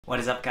What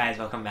is up, guys?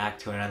 Welcome back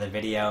to another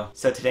video.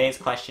 So today's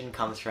question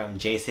comes from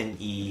Jason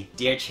E.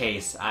 Dear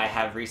Chase, I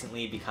have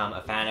recently become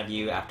a fan of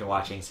you after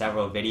watching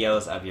several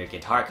videos of your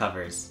guitar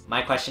covers.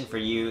 My question for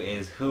you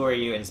is, who are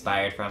you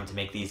inspired from to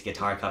make these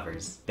guitar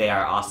covers? They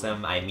are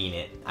awesome, I mean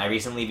it. I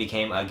recently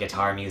became a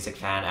guitar music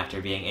fan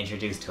after being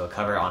introduced to a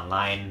cover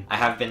online. I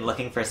have been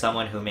looking for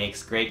someone who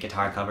makes great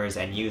guitar covers,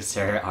 and you,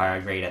 sir,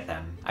 are great at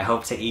them. I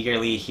hope to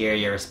eagerly hear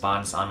your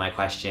response on my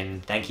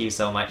question. Thank you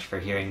so much for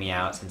hearing me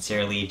out.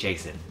 Sincerely,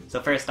 Jason. So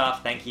first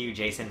off, thank you,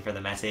 Jason, for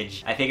the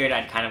message. I figured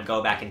I'd kind of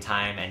go back in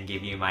time and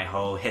give you my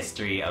whole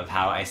history of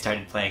how I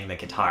started playing the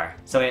guitar.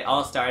 So it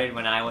all started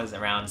when I was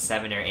around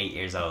 7 or 8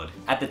 years old.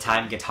 At the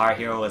time, Guitar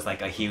Hero was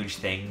like a huge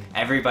thing.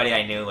 Everybody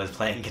I knew was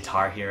playing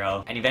Guitar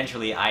Hero, and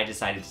eventually I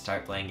decided to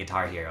start playing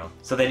Guitar Hero.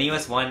 So the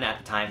newest one at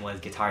the time was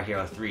Guitar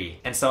Hero 3.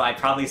 And so I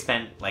probably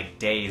spent like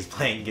days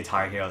playing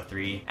Guitar Hero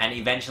 3, and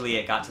eventually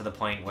it got to the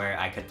point where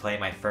I could play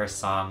my first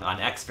song on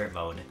expert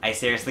mode. I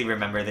seriously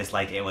remember this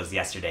like it was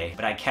yesterday,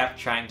 but I kept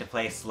trying to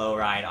play Slow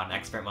Ride on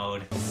expert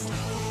mode.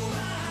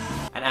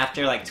 And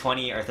after like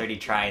 20 or 30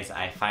 tries,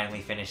 I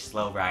finally finished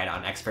Slow Ride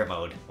on expert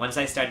mode. Once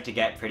I started to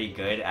get pretty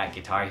good at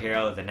Guitar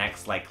Hero, the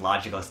next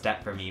logical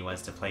step for me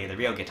was to play the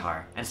real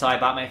guitar. And so I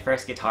bought my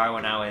first guitar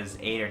when I was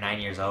 8 or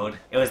 9 years old.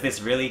 It was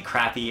this really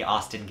crappy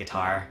Austin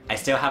guitar. I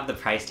still have the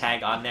price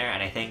tag on there,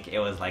 and I think it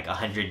was like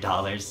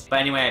 $100. But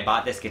anyway, I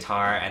bought this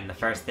guitar, and the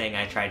first thing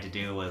I tried to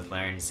do was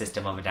learn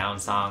System of a Down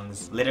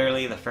songs.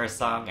 Literally, the first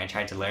song I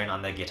tried to learn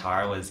on the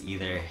guitar was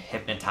either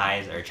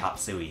Hypnotize or Chop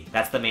Suey.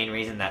 That's the main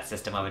reason that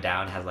System of a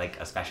Down has like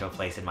a special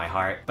place in my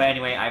heart. But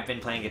anyway, I've been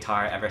playing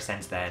guitar ever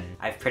since then.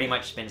 I've pretty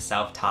much been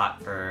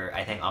self-taught for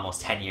I think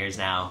almost 10 years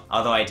now,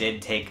 although I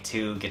did take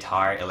 2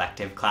 guitar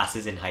elective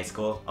classes in high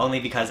school, only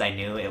because I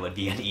knew it would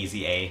be an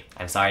easy A.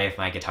 I'm sorry if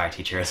my guitar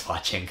teacher is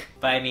watching.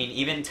 But I mean,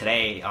 even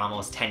today,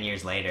 almost 10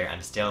 years later,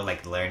 I'm still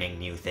like learning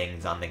new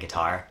things on the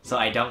guitar, so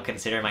I don't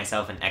consider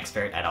myself an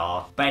expert at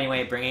all. But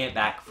anyway, bringing it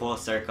back full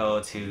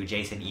circle to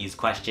Jason E's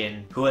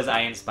question, who was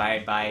I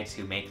inspired by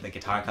to make the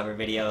guitar cover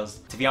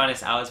videos? To be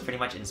honest, I was pretty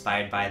much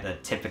inspired by the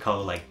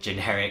typical like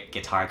generic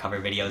guitar cover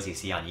videos you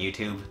see on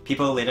YouTube.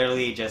 People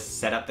literally just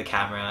set up the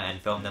camera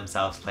and film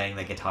themselves playing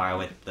the guitar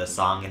with the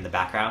song in the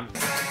background.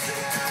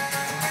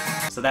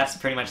 So that's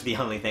pretty much the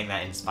only thing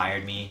that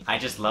inspired me. I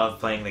just love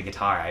playing the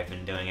guitar. I've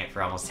been doing it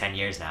for almost 10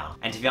 years now.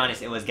 And to be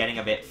honest, it was getting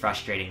a bit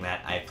frustrating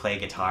that I play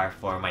guitar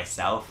for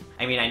myself.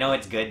 I mean, I know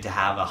it's good to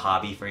have a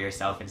hobby for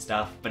yourself and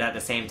stuff, but at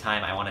the same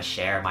time, I want to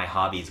share my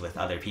hobbies with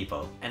other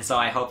people. And so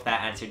I hope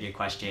that answered your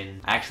question.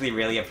 I actually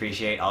really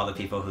appreciate all the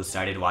people who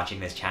started watching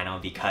this channel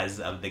because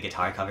of the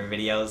guitar cover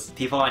videos.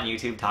 People on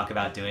YouTube talk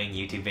about doing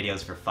YouTube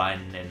videos for fun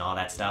and all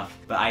that stuff,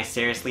 but I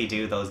seriously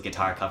do those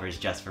guitar covers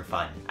just for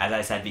fun. As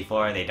I said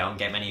before, they don't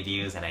get many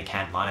views and I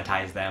can't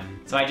monetize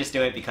them, so I just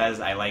do it because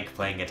I like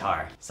playing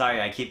guitar.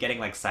 Sorry, I keep getting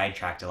like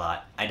sidetracked a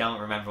lot. I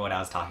don't remember what I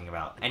was talking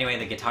about. Anyway,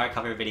 the guitar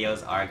cover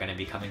videos are gonna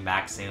be coming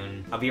back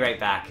soon. I'll be right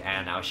back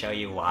and I'll show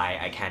you why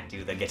I can't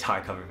do the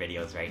guitar cover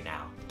videos right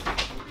now.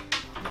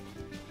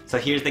 So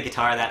here's the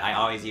guitar that I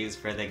always use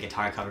for the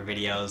guitar cover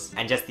videos,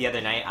 and just the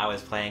other night I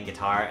was playing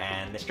guitar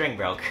and the string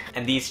broke.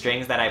 And these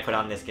strings that I put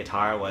on this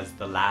guitar was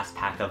the last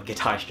pack of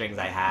guitar strings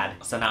I had,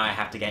 so now I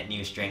have to get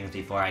new strings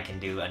before I can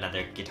do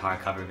another guitar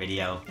cover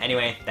video.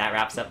 Anyway, that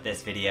wraps up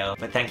this video,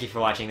 but thank you for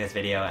watching this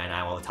video and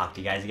I will talk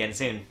to you guys again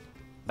soon.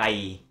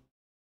 Bye!